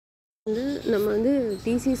நம்ம வந்து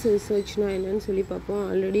தீசிஸ் ரிசர்ச்னா என்னன்னு சொல்லி பார்ப்போம்.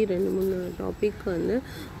 ஆல்ரெடி 2-3 டாபிக் வந்து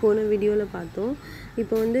போன வீடியோவில் பார்த்தோம்.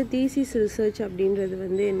 இப்போ வந்து தீசிஸ் ரிசர்ச் அப்படின்றது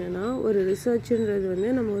வந்து என்னென்னா, ஒரு ரிசர்ச்சுன்றது வந்து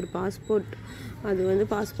நம்ம ஒரு பாஸ்போர்ட், அது வந்து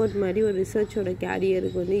பாஸ்போர்ட் மாதிரி ஒரு ரிசர்ச்சோட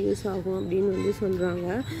கேரியருக்கு வந்து யூஸ் ஆகும் அப்படின்னு வந்து சொல்கிறாங்க.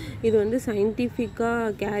 இது வந்து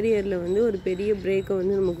சயின்டிஃபிக்காக கேரியரில் வந்து ஒரு பெரிய பிரேக்கை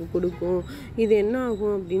வந்து நமக்கு கொடுக்கும். இது என்ன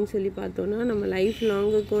ஆகும் அப்படின்னு சொல்லி பார்த்தோன்னா, நம்ம லைஃப்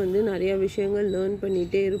லாங்குக்கு வந்து நிறையா விஷயங்கள் லேர்ன்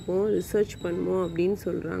பண்ணிகிட்டே இருப்போம், ரிசர்ச் பண்ணுவோம் அப்படின்னு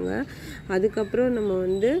சொல்கிறாங்க. அதுக்கப்புறம் நம்ம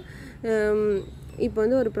வந்து இப்போ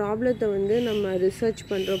வந்து ஒரு ப்ராப்ளத்தை வந்து நம்ம ரிசர்ச்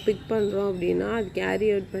பண்ணுறோம், பிக் பண்ணுறோம் அப்படின்னா அது கேரி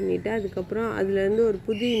அவுட் பண்ணிவிட்டு அதுக்கப்புறம் அதுலேருந்து ஒரு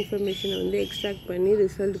புது இன்ஃபர்மேஷனை வந்து எக்ஸ்ட்ராக்ட் பண்ணி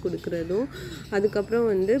ரிசல்ட் கொடுக்குறதும், அதுக்கப்புறம்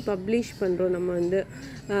வந்து பப்ளிஷ் பண்ணுறோம். நம்ம வந்து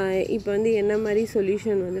இப்போ வந்து என்ன மாதிரி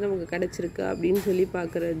சொல்யூஷன் வந்து நமக்கு கிடச்சிருக்கு அப்படின்னு சொல்லி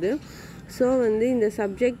பார்க்குறது. ஸோ வந்து இந்த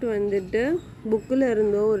சப்ஜெக்ட் வந்துட்டு புக்கில்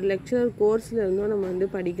இருந்தோ ஒரு லெக்சரர் கோர்ஸில் இருந்தோ நம்ம வந்து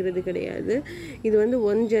படிக்கிறது கிடையாது. இது வந்து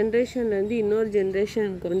ஒன் ஜென்ரேஷன்லேருந்து இன்னொரு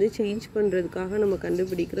ஜென்ரேஷனுக்கு வந்து சேஞ்ச் பண்ணுறதுக்காக நம்ம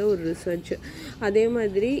கண்டுபிடிக்கிற ஒரு ரிசர்ச். அதே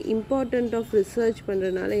மாதிரி இம்பார்ட்டண்ட் ஆஃப் ரிசர்ச்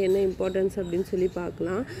பண்ணுறதுனால என்ன இம்பார்ட்டன்ஸ் அப்படின்னு சொல்லி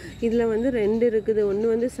பார்க்கலாம். இதில் வந்து 2 இருக்குது.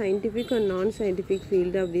 ஒன்று வந்து சயின்டிஃபிக் அண்ட் நான் சயின்டிஃபிக்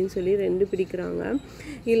ஃபீல்டு அப்படின்னு சொல்லி 2 பிரிக்கிறாங்க.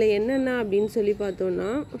 இதில் என்னென்ன அப்படின்னு சொல்லி பார்த்தோன்னா,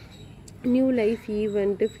 new life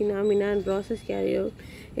event, phenomena and process carry out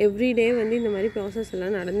everyday வந்து இந்த மாதிரி ப்ராசஸ்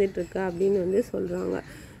எல்லாம் நடந்துகிட்ருக்கு அப்படின்னு வந்து சொல்கிறாங்க.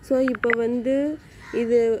 ஸோ இப்போ வந்து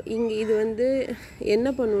இது வந்து என்ன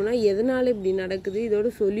பண்ணுன்னா, எதனால் இப்படி நடக்குது, இதோட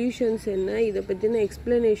சொல்யூஷன்ஸ் என்ன, இதை பற்றின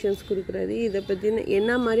எக்ஸ்ப்ளனேஷன்ஸ் கொடுக்குறது, இதை பற்றின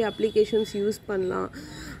என்ன மாதிரி அப்ளிகேஷன்ஸ் யூஸ் பண்ணலாம்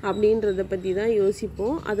அப்படின்றத பற்றி தான்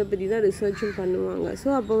யோசிப்போம். அதை பற்றி தான் ரிசர்ச்சும் பண்ணுவாங்க. ஸோ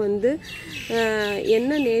அப்போ வந்து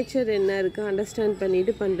என்ன நேச்சர் என்ன இருக்குது அண்டர்ஸ்டாண்ட்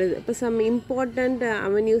பண்ணிவிட்டு பண்ணுறது. இப்போ some important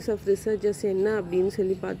avenues of researches என்ன அப்படின்னு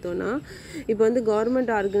சொல்லி பார்த்தோன்னா, இப்போ வந்து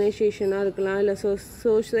கவர்மெண்ட் ஆர்கனைசேஷனாக இருக்கலாம், இல்லை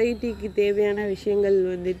சொசைட்டிக்கு தேவையான விஷயங்கள்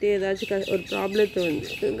வந்துட்டு ஏதாச்சும் ஒரு ப்ராப்ளத்தை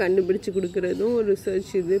வந்து கண்டுபிடிச்சி கொடுக்குறதும் ஒரு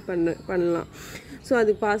ரிசர்ச் இது பண்ணலாம். ஸோ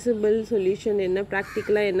அது பாசிபிள் சொல்யூஷன் என்ன,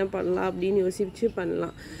 ப்ராக்டிக்கலாக என்ன பண்ணலாம் அப்படின்னு யோசித்து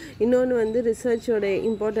பண்ணலாம். இன்னொன்று வந்து ரிசர்ச்சோட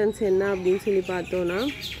இம்பார்ட்டன்ஸ் என்ன அப்படின்னு சொல்லி பார்த்தோன்னா,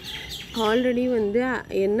 ஆல்ரெடி வந்து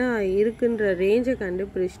என்ன இருக்குன்ற ரேஞ்சை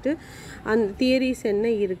கண்டுபிடிச்சிட்டு அந்த தியரிஸ் என்ன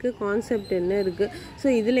இருக்குது, கான்செப்ட் என்ன இருக்குது, ஸோ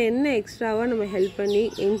இதில் என்ன எக்ஸ்ட்ராவாக நம்ம ஹெல்ப் பண்ணி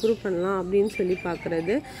இம்ப்ரூவ் பண்ணலாம் அப்படின்னு சொல்லி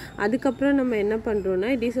பார்க்குறது. அதுக்கப்புறம் நம்ம என்ன பண்ணுறோன்னா,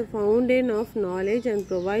 it is a foundation of knowledge and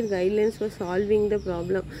provide guidelines for solving the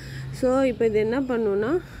problem. So இப்போ இது என்ன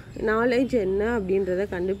பண்ணோன்னா, நாலேஜ் என்ன அப்படின்றத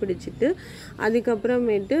கண்டுபிடிச்சிட்டு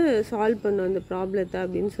அதுக்கப்புறமேட்டு சால்வ் பண்ணும் அந்த ப்ராப்ளத்தை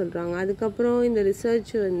அப்படின்னு சொல்கிறாங்க. அதுக்கப்புறம் இந்த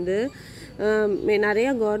ரிசர்ச் வந்து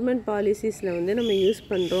நிறையா கவர்மெண்ட் பாலிசிஸில் வந்து நம்ம யூஸ்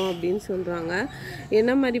பண்ணுறோம் அப்படின்னு சொல்கிறாங்க.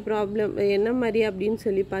 என்ன மாதிரி ப்ராப்ளம், என்ன மாதிரி அப்படின்னு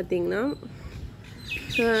சொல்லி பார்த்திங்கன்னா,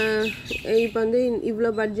 இப்போ வந்து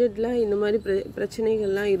இவ்வளோ பட்ஜெட்டில் இந்த மாதிரி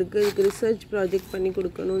பிரச்சனைகள்லாம் இருக்குது, இதுக்கு ரிசர்ச் ப்ராஜெக்ட் பண்ணி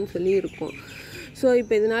கொடுக்கணும்னு சொல்லி இருக்கும். ஸோ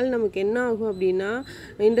இப்போ இதனால் நமக்கு என்ன ஆகும் அப்படின்னா,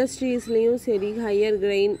 இண்டஸ்ட்ரீஸ்லேயும் சரி ஹையர்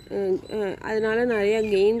கெயின், அதனால் நிறையா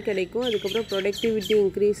கெயின் கிடைக்கும். அதுக்கப்புறம் ப்ரொடக்டிவிட்டி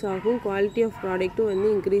இன்க்ரீஸ் ஆகும், குவாலிட்டி ஆஃப் ப்ராடக்ட்டும் வந்து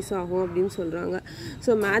இன்க்ரீஸ் ஆகும் அப்படின்னு சொல்கிறாங்க.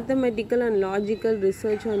 So mathematical and logical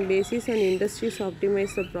research on basis and industries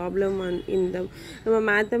optimise the problem நம்ம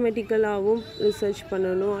மேத்தமெட்டிக்கலாகவும் ரிசர்ச்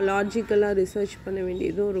பண்ணணும், லாஜிக்கலாக ரிசர்ச் பண்ண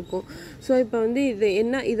வேண்டியதும் இருக்கும். ஸோ இப்போ வந்து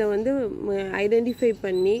இதை வந்து ஐடென்டிஃபை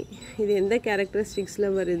பண்ணி இது எந்த கேரக்டரிஸ்டிக்ஸில்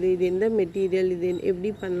வருது, இது எந்த மெட்டீரியல், இது எப்படி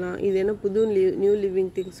பண்ணலாம், இது என்ன புது நியூ லிவிங்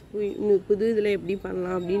திங்ஸ், புது இதில் எப்படி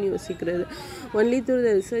பண்ணலாம் அப்படின்னு யோசிக்கிறது. Only through the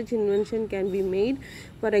research invention can be made.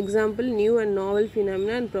 For example, new and novel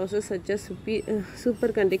phenomena and process such as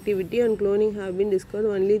super conductivity and cloning have been discovered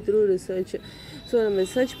only through research. So நம்ம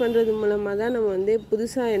research பண்ணுறது மூலமாக தான் நம்ம வந்து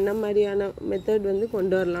புதுசாக என்ன மாதிரியான மெத்தட் வந்து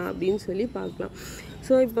கொண்டு வரலாம் அப்படின்னு சொல்லி பார்க்கலாம்.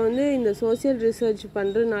 ஸோ இப்போ வந்து இந்த சோசியல் ரிசர்ச்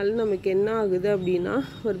பண்ணுறதுனால நமக்கு என்ன ஆகுது அப்படின்னா,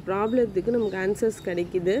 ஒரு ப்ராப்ளத்துக்கு நமக்கு ஆன்சர்ஸ்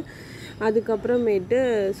கிடைக்கிது. அதுக்கப்புறமேட்டு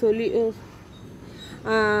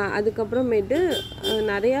அதுக்கப்புறமேட்டு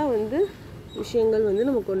நிறையா வந்து விஷயங்கள் வந்து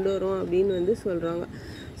நம்ம கொண்டு வரோம் அப்படின்னு வந்து சொல்கிறாங்க.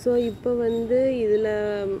 ஸோ இப்போ வந்து இதில்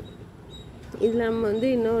நம்ம வந்து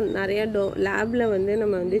இன்னும் நிறையா லேபில் வந்து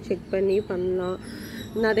நம்ம வந்து செக் பண்ணி பண்ணலாம்.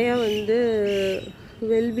 நிறையா வந்து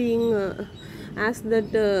wellbeing as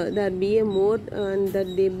that there be a mode and that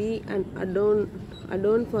they be an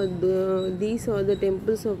adorn for these are the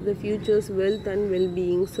temples of the future's wealth and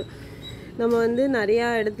well-beings. நம்ம வந்து நிறையா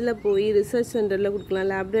இடத்துல போய் ரிசர்ச் சென்டரில் கொடுக்கலாம்,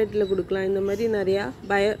 லேப்ரேட்டரியில் கொடுக்கலாம். இந்த மாதிரி நிறையா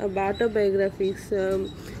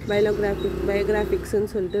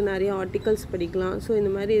பயோகிராஃபிக்ஸ்ன்னு சொல்லிட்டு நிறையா ஆர்டிகல்ஸ் படிக்கலாம். ஸோ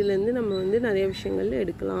இந்த மாதிரி இதுலேருந்து நம்ம வந்து நிறைய விஷயங்கள்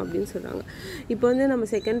எடுக்கலாம் அப்படின்னு சொல்கிறாங்க. இப்போ வந்து நம்ம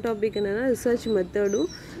செகண்ட் டாபிக் என்னென்னா, ரிசர்ச் மெத்தடும்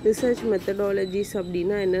ரிசர்ச் மெத்தடாலஜிஸ்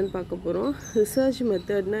அப்படின்னா என்னென்னு பார்க்க போகிறோம். ரிசர்ச்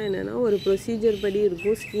மெத்தட்னால் என்னென்னா, ஒரு ப்ரொசீஜர் படி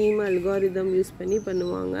இருக்கும், ஸ்கீம் அல்காரிதம் யூஸ் பண்ணி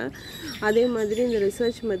பண்ணுவாங்க. அதே மாதிரி இந்த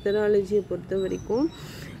ரிசர்ச் மெத்தடாலஜியை பொறுத்த வரைக்கும்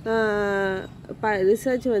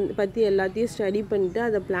ரிசர்ச் பற்றி எல்லாத்தையும் ஸ்டடி பண்ணிவிட்டு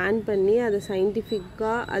அதை பிளான் பண்ணி அதை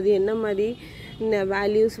சயின்டிஃபிக்காக அது என்ன மாதிரி இந்த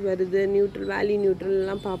வேல்யூஸ் வருது,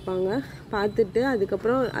 நியூட்ரல்லாம் பார்ப்பாங்க. பார்த்துட்டு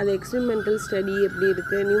அதுக்கப்புறம் அது எக்ஸ்பெரிமெண்டல் ஸ்டடி எப்படி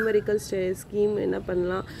இருக்குது, நியூமெரிக்கல் ஸ்கீம் என்ன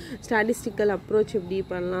பண்ணலாம், ஸ்டாட்டிஸ்டிக்கல் அப்ரோச் எப்படி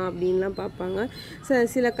பண்ணலாம் அப்படின்லாம் பார்ப்பாங்க.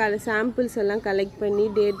 சில சாம்பிள்ஸ் எல்லாம் கலெக்ட் பண்ணி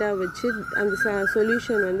டேட்டா வச்சு அந்த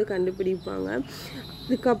சொல்யூஷன் வந்து கண்டுபிடிப்பாங்க.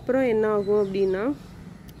 அதுக்கப்புறம் என்ன ஆகும் அப்படின்னா,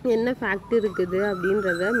 என்ன ஃபேக்ட் இருக்குது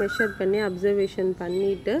அப்படின்றத மெஷர் பண்ணி அப்சர்வேஷன்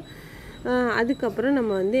பண்ணிவிட்டு அதுக்கப்புறம்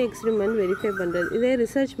நம்ம வந்து எக்ஸ்பெரிமெண்ட் வெரிஃபை பண்ணுறது. இதே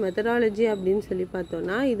ரிசர்ச் மெத்தடாலஜி அப்படின்னு சொல்லி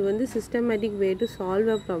பார்த்தோன்னா, இது வந்து சிஸ்டமேட்டிக் வே டு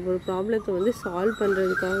சால்வ் ஒரு ப்ராப்ளத்தை வந்து சால்வ்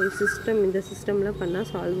பண்ணுறதுக்காக இந்த சிஸ்டமில் பண்ணால்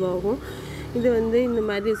சால்வ் ஆகும். இது வந்து இந்த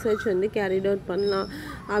மாதிரி ரிசர்ச் வந்து கேரிட் அவுட் பண்ணலாம்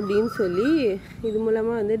அப்படின்னு சொல்லி இது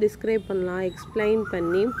மூலமாக வந்து டிஸ்கிரைப் பண்ணலாம், எக்ஸ்பிளைன்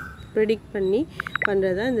பண்ணி ப்ரெடிக்ட் பண்ணி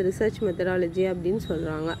பண்ணுறதா இந்த ரிசர்ச் மெத்தடாலஜி அப்படின்னு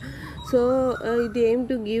சொல்கிறாங்க. So it aim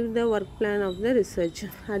to give the work plan of the research.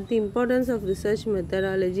 At the importance of research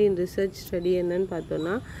methodology in research study என்னன்னு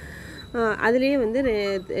பார்த்தோன்னா, அதுலேயே வந்து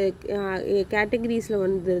கேட்டகரிஸில்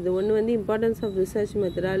வந்துடுது. ஒன்று வந்து importance of research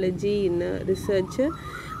methodology in research,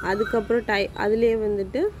 அதுக்கப்புறம் அதுலேயே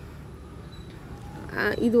வந்துட்டு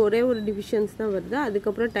இது ஒரே ஒரு டிவிஷன்ஸ் தான் வருது.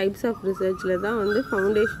 அதுக்கப்புறம் டைப்ஸ் ஆஃப் ரிசர்ச்சில் தான் வந்து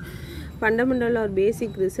fundamental R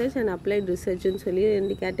basic research and applied ரிசர்ச்னு சொல்லி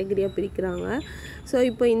 2 கேட்டகரியாக பிரிக்கிறாங்க. ஸோ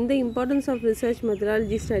இப்போ இந்த இம்பார்ட்டன்ஸ் ஆஃப் ரிசர்ச்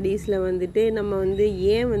மெத்தடாலஜி ஸ்டடீஸில் வந்துட்டு நம்ம வந்து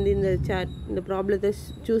ஏன் வந்து இந்த ப்ராப்ளத்தை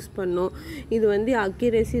சூஸ் பண்ணோம், இது வந்து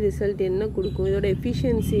அக்யூரேசி ரிசல்ட் என்ன கொடுக்கும், இதோட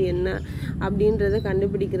எஃபிஷியன்சி என்ன அப்படின்றத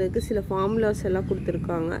கண்டுபிடிக்கிறதுக்கு சில ஃபார்முலாஸ் எல்லாம்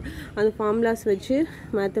கொடுத்துருக்காங்க. அந்த ஃபார்முலாஸ் வச்சு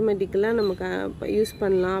மேத்தமெட்டிக்கலாக நம்ம யூஸ்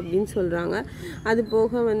பண்ணலாம் அப்படின்னு சொல்கிறாங்க. அது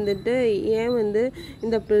போக வந்துட்டு ஏன் வந்து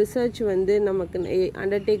இந்த ரிசர்ச் வந்து நமக்கு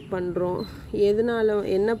அண்டர்டேக் பண்ணுறோம், எதனால,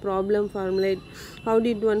 என்ன problem how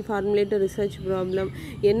did one formulate a research problem,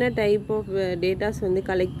 என்ன டைப் ஆஃப் டேட்டாஸ் வந்து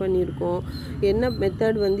கலெக்ட் பண்ணியிருக்கோம், என்ன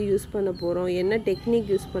மெத்தட் வந்து யூஸ் பண்ண போகிறோம், என்ன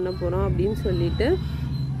டெக்னிக் யூஸ் பண்ண போகிறோம் அப்படின்னு சொல்லிட்டு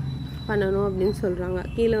பண்ணணும் அப்படின்னு சொல்கிறாங்க.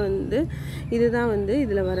 கீழே வந்து இதுதான் வந்து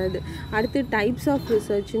இதில் வராது. அடுத்து types of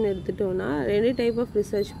ரிசர்ச்னு எடுத்துட்டோன்னா 2 type of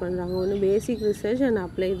research பண்ணுறாங்க. ஒன்று பேசிக் research and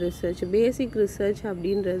applied research. Basic research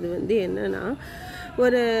அப்படின்றது வந்து என்னென்னா,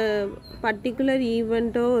 ஒரு பர்டிகுலர்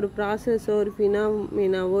ஈவெண்ட்டோ ஒரு ப்ராசஸோ ஒரு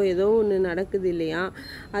ஃபினாமினாவோ ஏதோ ஒன்று நடக்குது இல்லையா,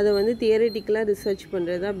 அதை வந்து தியரிட்டிக்கலாக ரிசர்ச்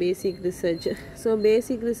பண்ணுறது தான் பேசிக் ரிசர்ச். ஸோ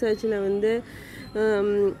பேசிக் ரிசர்ச்சில் வந்து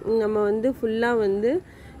நம்ம வந்து ஃபுல்லாக வந்து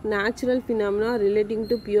natural phenomena relating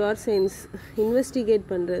to pure science investigate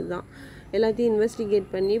பண்ணுறது தான். எல்லாத்தையும் இன்வெஸ்டிகேட்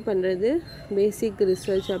பண்ணி பண்ணுறது பேசிக்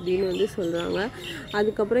ரிசர்ச் அப்படின்னு வந்து சொல்கிறாங்க.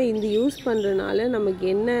 அதுக்கப்புறம் இந்த யூஸ் பண்ணுறதுனால நமக்கு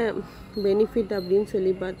என்ன பெனிஃபிட் அப்படின்னு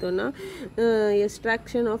சொல்லி பார்த்தோன்னா,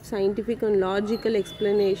 extraction of scientific and logical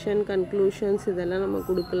explanation, conclusions இதெல்லாம் நம்ம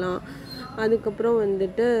கொடுக்கலாம். அதுக்கப்புறம்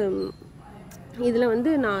வந்துட்டு இதில்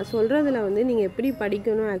வந்து நான் சொல்கிறதுல வந்து நீங்கள் எப்படி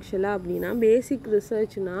படிக்கணும் ஆக்சுவலாக அப்படின்னா, பேசிக்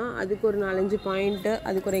ரிசர்ச்னால் அதுக்கு ஒரு 4-5 பாயிண்ட்டு,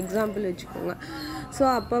 அதுக்கு ஒரு எக்ஸாம்பிள் வச்சுக்கோங்க. ஸோ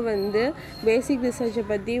அப்போ வந்து பேசிக் ரிசர்ச்சை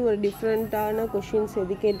பற்றி ஒரு டிஃப்ரெண்ட்டான கொஷின்ஸ்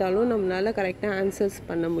எது கேட்டாலும் நம்மளால் கரெக்டாக ஆன்சர்ஸ்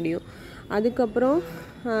பண்ண முடியும். அதுக்கப்புறம்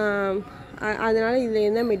அதனால் இதில்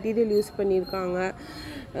என்ன மெட்டீரியல் யூஸ் பண்ணியிருக்காங்க,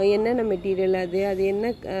 என்னென்ன மெட்டீரியல் அது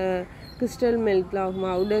என்ன கிறிஸ்டல் மெல்ட் ஆகுமா,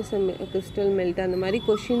 அவுடர்ஸ் கிறிஸ்டல் மெல்ட், அந்த மாதிரி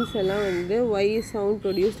கொஷின்ஸ் எல்லாம் வந்து வை sound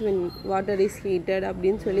produced when water is heated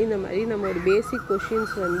அப்படின்னு சொல்லி இந்த மாதிரி நம்ம ஒரு பேசிக்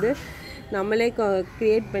கொஷின்ஸ் வந்து நம்மளே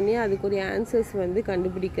க்ரியேட் பண்ணி அதுக்குரிய ஆன்சர்ஸ் வந்து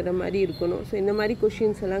கண்டுபிடிக்கிற மாதிரி இருக்கணும். ஸோ இந்த மாதிரி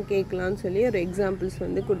கொஷின்ஸ் எல்லாம் கேட்கலான்னு சொல்லி ஒரு எக்ஸாம்பிள்ஸ்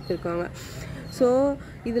வந்து கொடுத்துருக்காங்க. ஸோ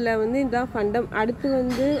இதில் வந்து இதான் அடுத்து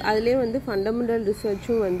வந்து அதிலே வந்து ஃபண்டமெண்டல்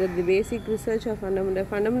ரிசர்ச்சும் வந்துடுது. பேசிக் ரிசர்ச் ஆர்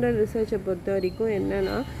ஃபண்டமெண்டல் ரிசர்ச்சை பொறுத்த வரைக்கும்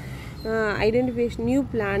என்னென்னா, identification new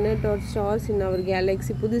planet R stars in our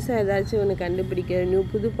Galaxy, புதுசாக ஏதாச்சும் ஒன்று கண்டுபிடிக்கிறது,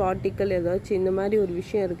 புது பார்ட்டிக்கல் ஏதாச்சும் இந்த மாதிரி ஒரு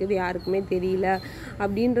விஷயம் இருக்குது யாருக்குமே தெரியல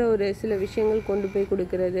அப்படின்ற ஒரு சில விஷயங்கள் கொண்டு போய்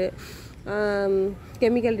கொடுக்கறது.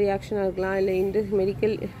 கெமிக்கல் ரியாக்ஷனாக இருக்கலாம், இல்லை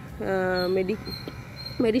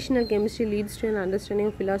medicinal chemistry leads to an understanding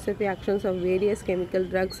of philosophy actions of various chemical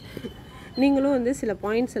drugs. நீங்களும் வந்து சில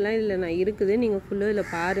பாயிண்ட்ஸ் எல்லாம் இதில் நான் இருக்குது, நீங்கள் ஃபுல்லாக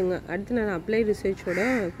இதில் பாருங்கள். அடுத்து நான் அப்ளைட் ரிசர்ச்சோட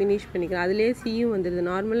ஃபினிஷ் பண்ணிக்கிறேன். அதிலே சியும் வந்துடுது,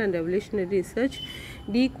 normal and revolutionary research,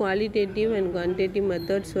 D qualitative and குவான்டிட்டேட்டிவ்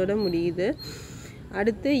மெத்தட்ஸோடு முடியுது.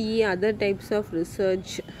 அடுத்து அதர் டைப்ஸ் ஆஃப்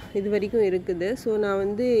ரிசர்ச் இது வரைக்கும் இருக்குது. ஸோ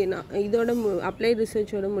நான் இதோட அப்ளைட்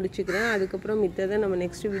ரிசர்ச்சோடு முடிச்சுக்கிறேன். அதுக்கப்புறம் மித்ததை நம்ம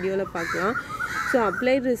நெக்ஸ்ட் வீடியோவில் பார்க்கலாம். ஸோ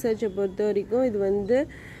அப்ளைட் ரிசர்ச்சை பொறுத்த வரைக்கும் இது வந்து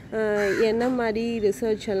என்ன மாதிரி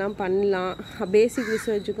ரிசர்ச் எல்லாம் பண்ணலாம், பேசிக்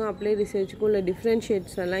ரிசர்ச்சுக்கும் அப்ளைட் ரிசர்ச்சுக்கும் உள்ள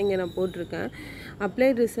டிஃப்ரென்ஷியேட்ஸ் எல்லாம் இங்கே நான் போட்டிருக்கேன்.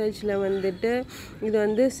 அப்ளைட் ரிசர்ச்சில் வந்துட்டு இது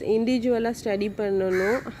வந்து இண்டிவிஜுவலாக ஸ்டடி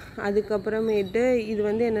பண்ணணும். அதுக்கப்புறமேட்டு இது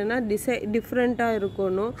வந்து என்னென்னா டிஃப்ரெண்ட்டாக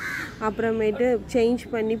இருக்கணும். அப்புறமேட்டு சேஞ்ச்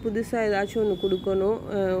பண்ணி புதுசாக ஏதாச்சும் ஒன்று கொடுக்கணும்,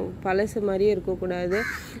 பழசு மாதிரியே இருக்கக்கூடாது.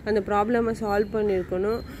 அந்த ப்ராப்ளமை சால்வ்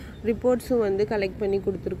பண்ணியிருக்கணும். ரிப்போர்ட்ஸும் வந்து கலெக்ட் பண்ணி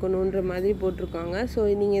கொடுத்துருக்கணுன்ற மாதிரி போட்டிருக்காங்க. ஸோ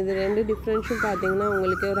நீங்கள் இது 2 டிஃப்ரென்ஸும் பார்த்தீங்கன்னா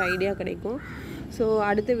உங்களுக்கே ஒரு ஐடியா கிடைக்கும். ஸோ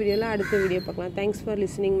அடுத்த வீடியோ பார்க்கலாம். Thanks for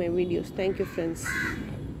listening my videos. Thank you friends.